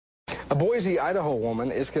A Boise, Idaho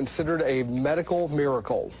woman is considered a medical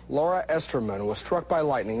miracle. Laura Esterman was struck by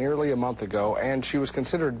lightning nearly a month ago, and she was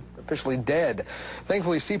considered officially dead.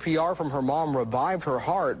 Thankfully, CPR from her mom revived her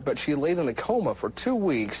heart, but she laid in a coma for 2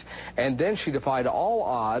 weeks, and then she defied all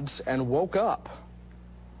odds and woke up.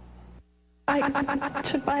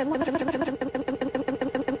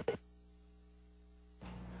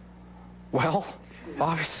 Well,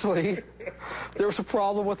 obviously, there was a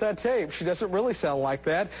problem with that tape. She doesn't really sound like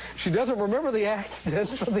that. She doesn't remember the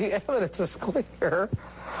accident, but the evidence is clear.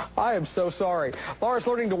 I am so sorry. Laura's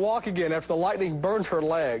learning to walk again after the lightning burned her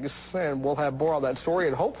legs, and we'll have more on that story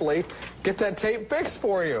and hopefully get that tape fixed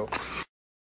for you.